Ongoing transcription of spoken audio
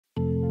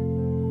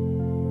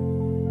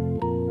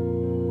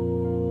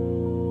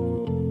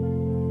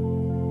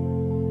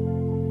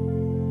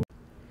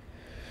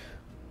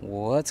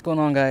What's going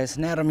on, guys?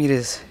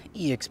 Natomita's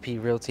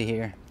EXP Realty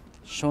here,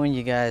 showing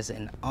you guys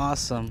an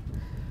awesome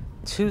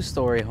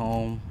two-story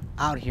home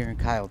out here in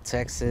Kyle,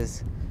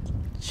 Texas.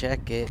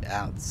 Check it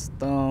out.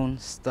 Stone,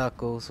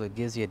 stucco, so it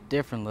gives you a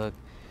different look.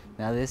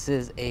 Now this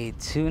is a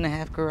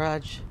 2.5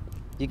 garage,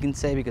 you can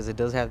say, because it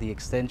does have the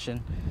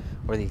extension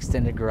or the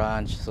extended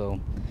garage,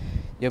 so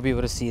you'll be able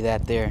to see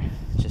that there.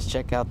 Just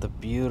check out the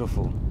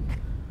beautiful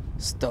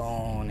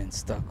stone and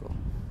stucco.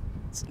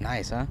 It's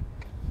nice, huh?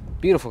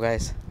 Beautiful,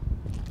 guys.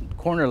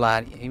 Corner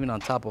lot, even on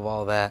top of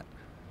all that.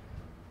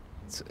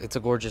 It's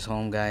a gorgeous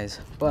home, guys.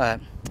 But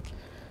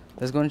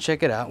let's go and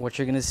check it out. What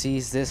you're gonna see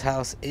is this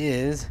house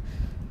is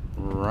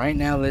right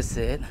now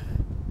listed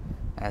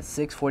at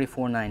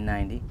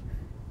 $644,990,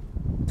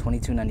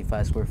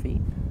 2295 square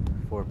feet,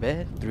 4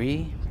 bed,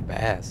 3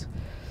 baths.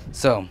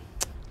 So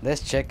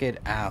let's check it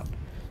out.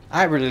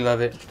 I really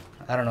love it.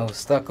 I don't know,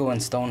 stucco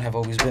and stone have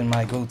always been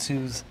my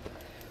go-tos,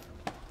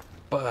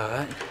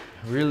 but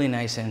really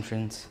nice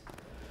entrance.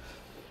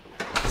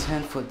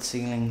 10-foot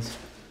ceilings.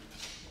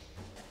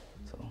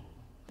 So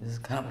this is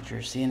kind of what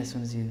you're seeing as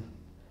soon as you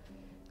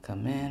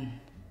come in.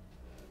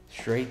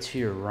 Straight to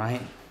your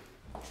right,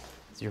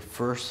 it's your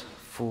first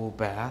full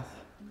bath.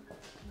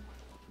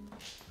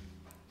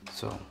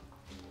 So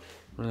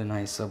really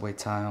nice subway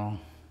tile.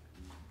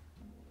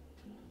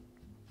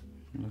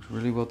 Looks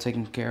really well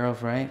taken care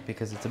of, right?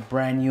 Because it's a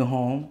brand new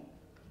home,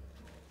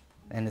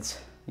 and it's,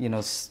 you know,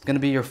 it's gonna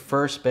be your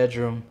first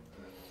bedroom.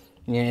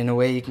 Yeah, in a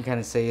way you can kind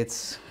of say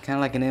it's kind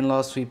of like an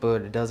in-law suite,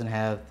 but it doesn't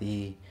have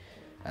the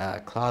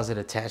closet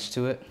attached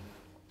to it.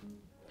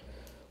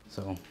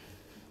 So,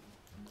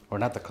 or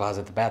not the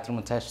closet, the bathroom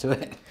attached to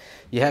it.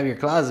 You have your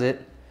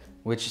closet,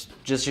 which is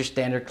just your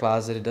standard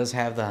closet. It does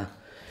have the,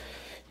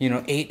 you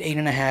know,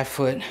 8.5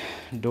 foot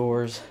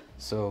doors.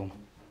 So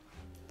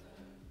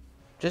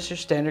just your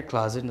standard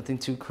closet, nothing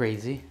too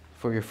crazy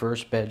for your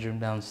first bedroom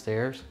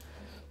downstairs.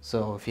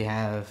 So if you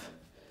have,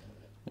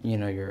 you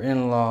know, your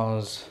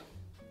in-laws,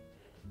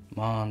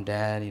 mom,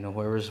 dad, you know,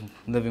 whoever's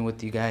living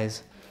with you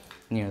guys,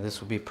 you know,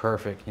 this would be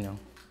perfect. You know,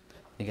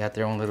 they got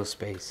their own little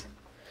space.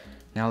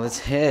 Now let's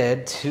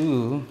head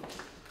to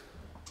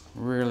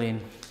really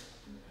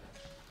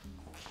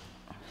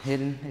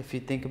hidden, if you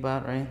think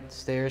about, right,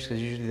 stairs,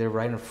 because usually they're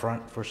right in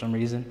front for some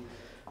reason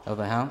of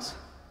the house.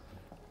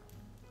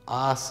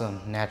 Awesome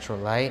natural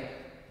light,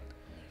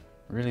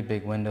 really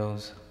big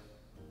windows.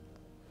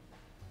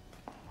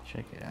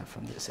 Check it out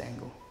from this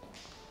angle.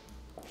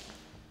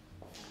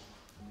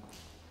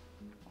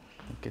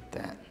 Look at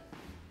that.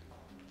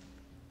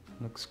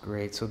 Looks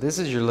great. So this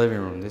is your living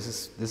room.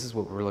 This is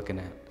what we're looking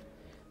at.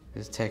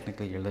 This is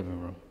technically your living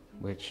room,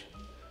 which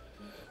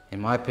in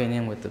my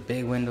opinion, with the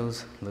big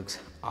windows, looks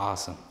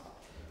awesome.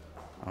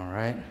 All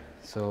right.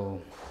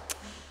 So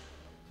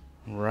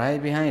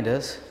right behind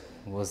us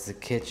was the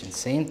kitchen.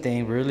 Same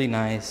thing, really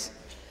nice.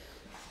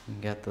 You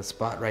got the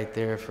spot right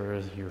there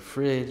for your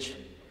fridge.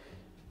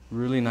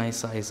 Really nice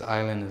size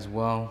island as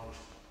well.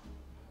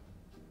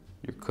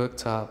 Your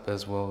cooktop,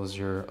 as well as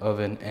your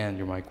oven and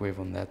your microwave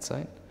on that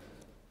side.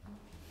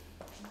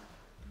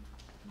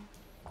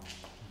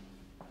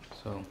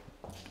 So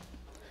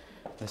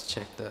let's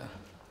check the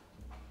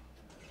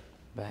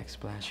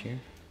backsplash here.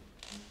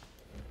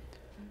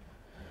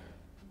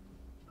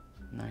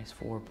 Nice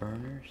 4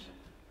 burners.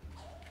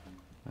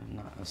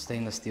 Not a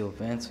stainless steel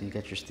vent, so you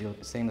got your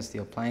stainless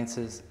steel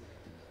appliances.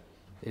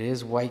 It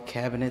is white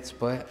cabinets,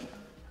 but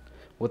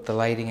with the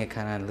lighting, it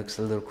kind of looks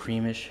a little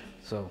creamish.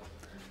 So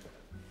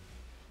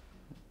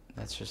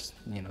that's just,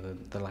 you know,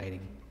 the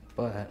lighting.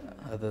 But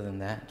other than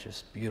that,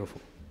 just beautiful.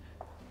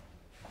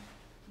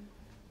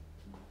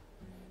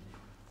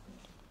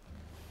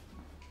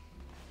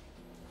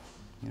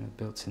 You know,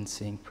 built-in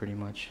sink pretty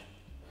much.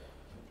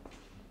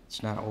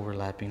 It's not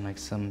overlapping like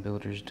some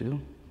builders do.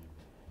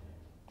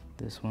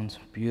 This one's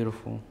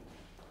beautiful.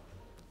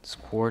 It's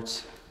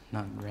quartz,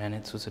 not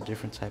granite, so it's a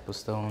different type of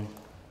stone.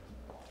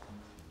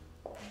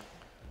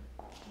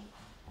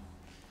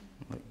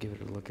 Give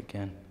it a look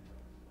again.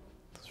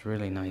 It's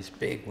really nice,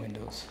 big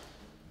windows.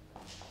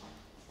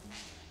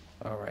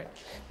 All right,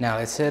 now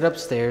let's head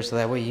upstairs so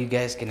that way you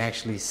guys can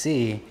actually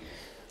see,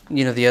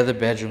 you know, the other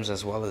bedrooms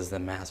as well as the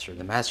master.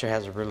 The master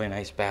has a really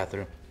nice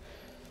bathroom.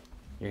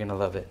 You're gonna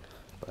love it,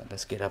 but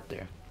let's get up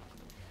there.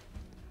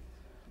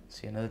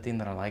 See, another thing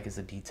that I like is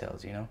the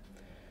details, you know.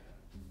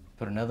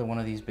 Put another one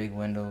of these big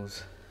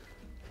windows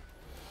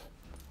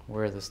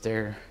where the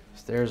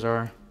stairs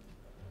are.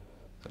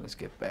 So let's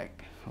get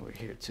back over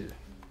here too,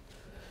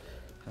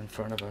 in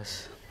front of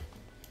us.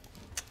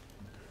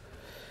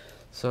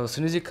 So as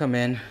soon as you come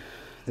in,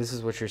 this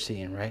is what you're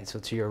seeing, right? So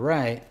to your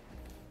right,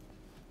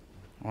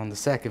 on the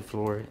second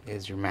floor,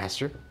 is your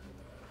master.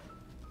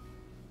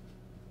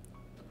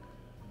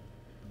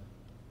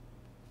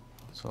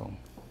 So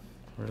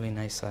really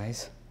nice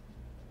size.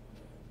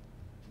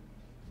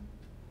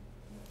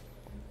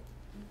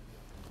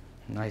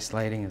 Nice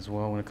lighting as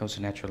well when it comes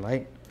to natural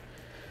light.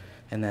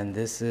 And then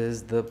this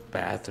is the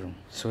bathroom.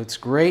 So it's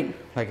great,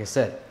 like I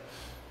said,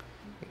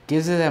 it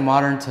gives it that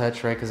modern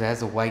touch, right? Because it has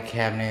the white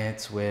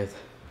cabinets with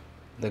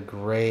the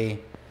gray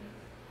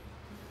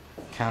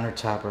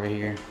Countertop right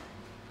here.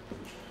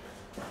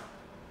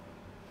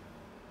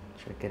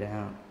 Check it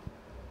out.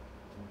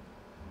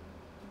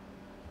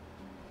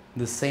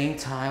 The same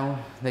tile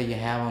that you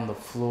have on the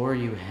floor,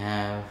 you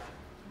have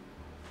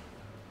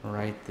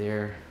right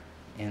there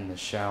in the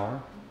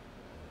shower.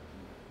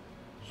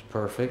 It's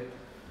perfect.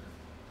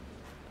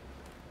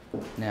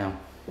 Now,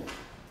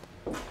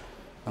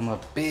 I'm a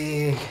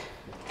big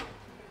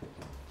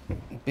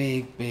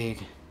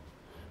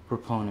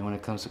proponent when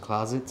it comes to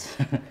closets.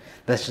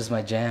 That's just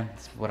my jam.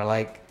 It's what I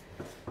like.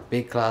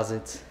 Big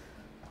closets.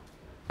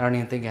 I don't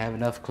even think I have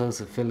enough clothes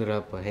to fill it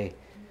up, but hey,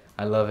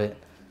 I love it.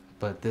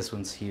 But this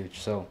one's huge.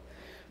 So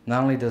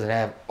not only does it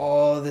have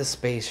all this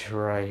space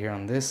right here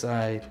on this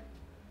side,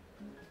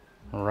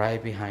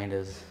 right behind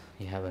us,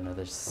 you have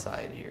another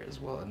side here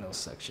as well, another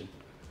section.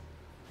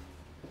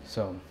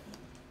 So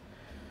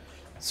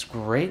it's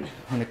great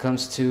when it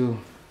comes to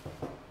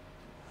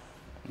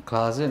the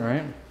closet,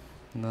 right?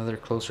 Another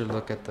closer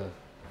look at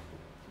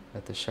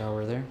the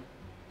shower there.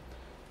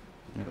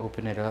 Let me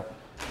open it up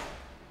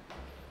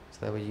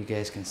so that way you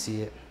guys can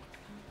see it.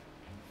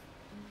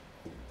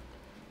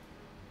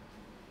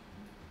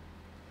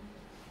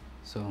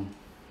 So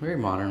very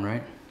modern,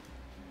 right?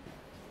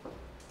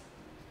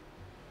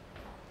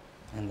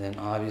 And then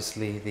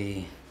obviously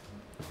the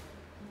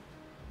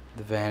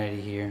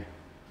vanity here.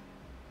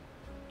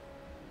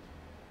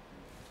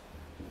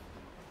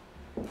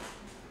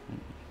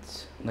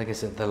 Like I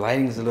said, the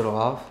lighting is a little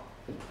off,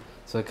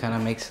 so it kind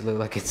of makes it look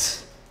like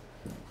it's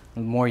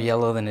more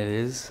yellow than it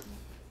is.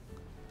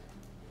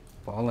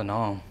 But all in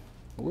all,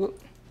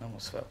 whoop,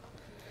 almost fell.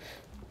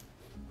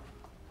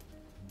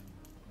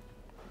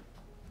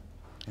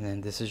 And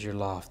then this is your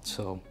loft.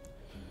 So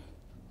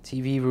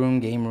TV room,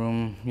 game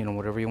room, you know,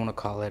 whatever you want to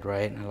call it,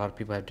 right? And a lot of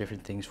people have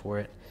different things for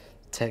it.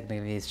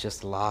 Technically, it's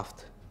just a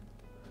loft.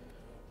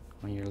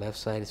 On your left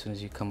side, as soon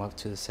as you come up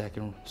to the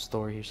second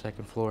story, your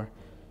second floor,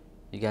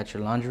 you got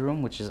your laundry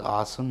room, which is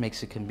awesome.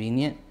 Makes it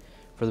convenient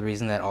for the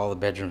reason that all the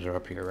bedrooms are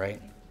up here,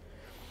 right?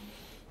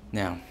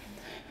 Now,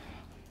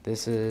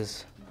 this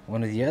is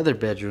one of the other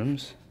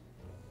bedrooms.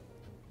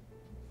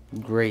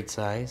 Great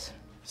size.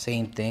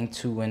 Same thing,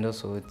 2 windows,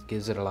 so it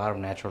gives it a lot of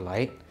natural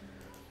light.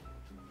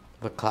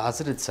 The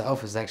closet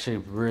itself is actually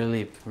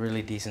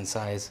really decent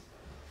size.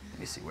 Let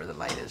me see where the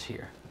light is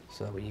here,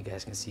 so that way you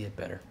guys can see it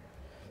better.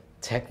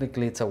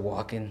 Technically, it's a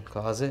walk-in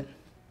closet.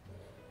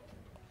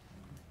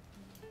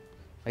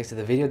 Like I said,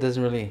 the video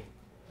doesn't really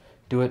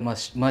do it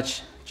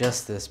much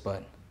justice,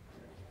 but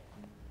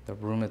the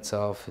room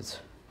itself is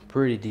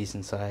pretty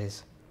decent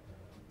size.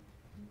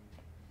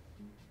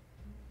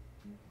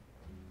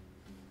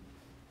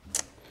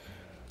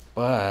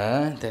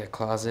 But that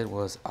closet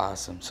was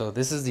awesome. So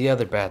this is the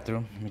other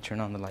bathroom. Let me turn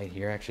on the light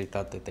here. I actually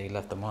thought that they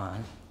left them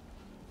on.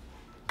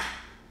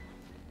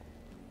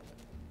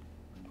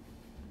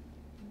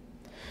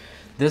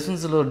 This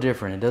one's a little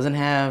different. It doesn't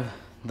have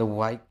the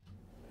white.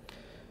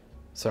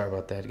 Sorry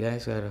about that,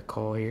 guys. I had a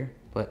call here.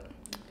 But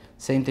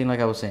same thing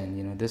like I was saying.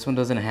 You know, this one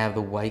doesn't have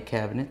the white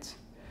cabinets,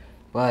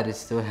 but it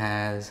still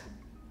has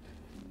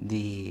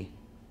the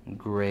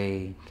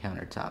gray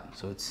countertop.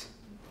 So it's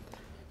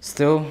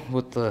still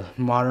with the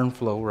modern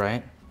flow,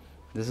 right?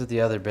 This is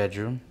the other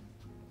bedroom.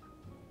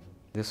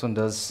 This one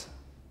does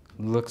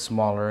look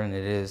smaller, and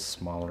it is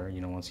smaller,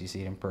 you know, once you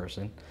see it in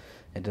person.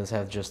 It does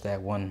have just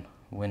that one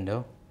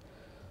window.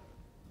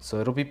 So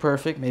it'll be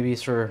perfect. Maybe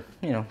it's for,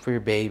 you know, for your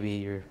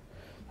baby or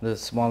the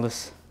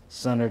smallest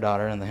son or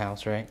daughter in the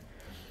house, right?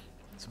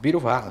 It's a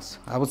beautiful house.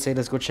 I would say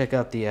let's go check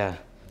out the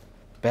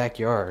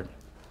backyard,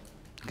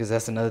 because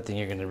that's another thing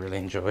you're gonna really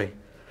enjoy.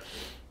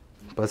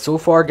 But so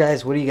far,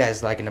 guys, what are you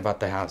guys liking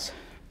about the house?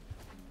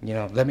 You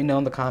know, let me know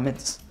in the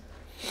comments.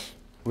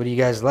 What do you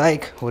guys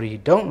like? What do you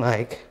don't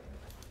like?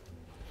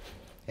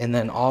 And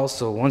then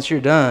also, once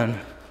you're done,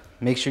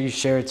 make sure you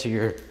share it to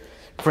your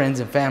friends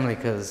and family,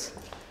 because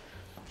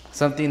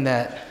something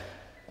that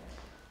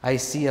I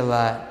see a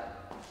lot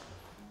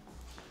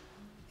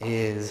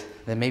is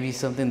that maybe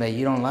something that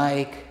you don't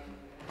like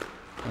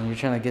and you're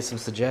trying to get some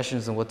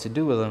suggestions on what to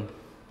do with them.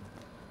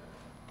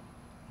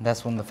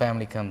 That's when the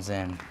family comes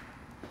in.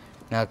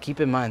 Now keep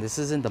in mind, this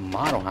isn't the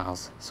model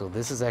house, so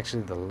this is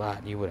actually the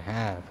lot you would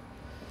have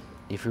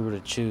if you were to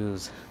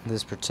choose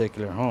this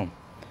particular home.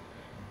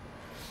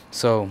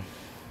 So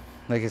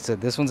like I said,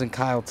 this one's in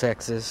Kyle,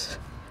 Texas.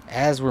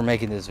 As we're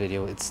making this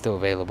video, it's still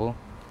available.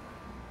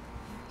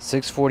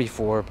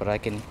 $644, but I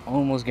can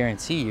almost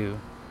guarantee you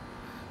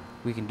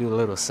we can do a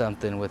little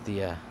something with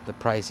the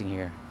pricing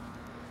here.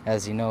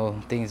 As you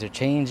know, things are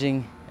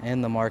changing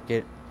in the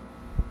market,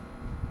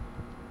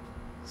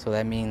 so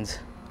that means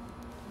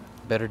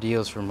better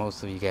deals for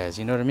most of you guys,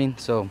 you know what I mean?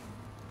 So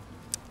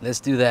let's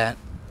do that.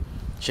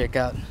 Check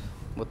out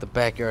what the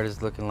backyard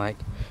is looking like.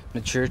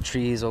 Mature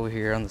trees over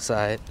here on the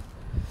side.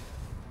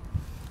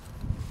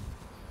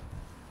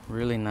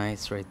 Really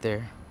nice right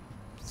there.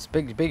 It's a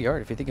big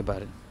yard if you think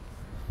about it.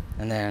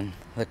 And then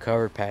the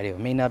covered patio. It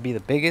may not be the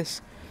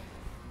biggest,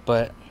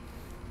 but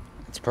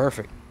it's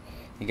perfect.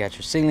 You got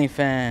your ceiling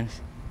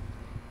fans.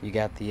 You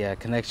got the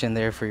connection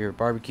there for your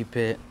barbecue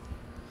pit.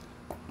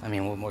 I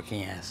mean, what more can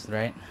you ask,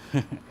 right?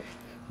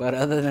 But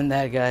other than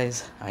that,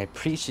 guys, I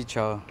appreciate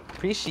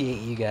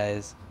you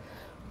guys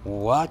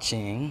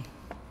watching.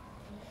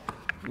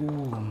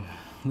 Ooh,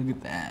 look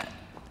at that.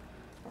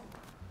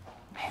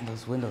 Man,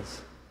 those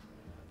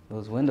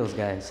windows,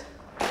 guys.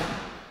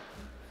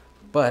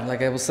 But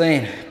like I was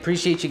saying,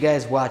 appreciate you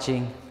guys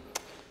watching.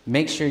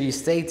 Make sure you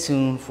stay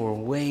tuned for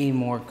way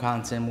more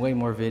content, way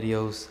more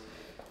videos.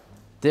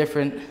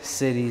 Different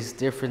cities,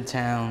 different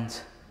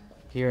towns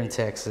here in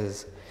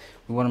Texas.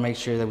 We want to make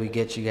sure that we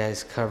get you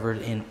guys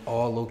covered in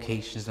all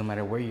locations, no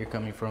matter where you're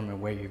coming from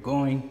and where you're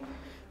going.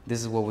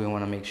 This is what we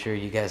want to make sure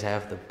you guys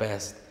have the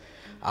best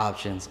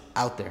options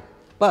out there.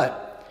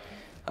 But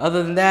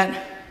other than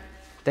that,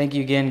 thank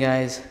you again,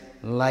 guys.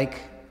 Like,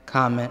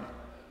 comment,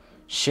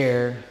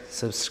 share,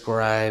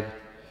 subscribe,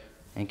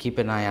 and keep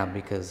an eye out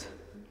because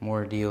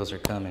more deals are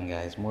coming,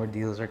 guys. More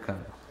deals are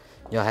coming.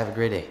 Y'all have a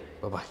great day.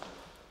 Bye-bye.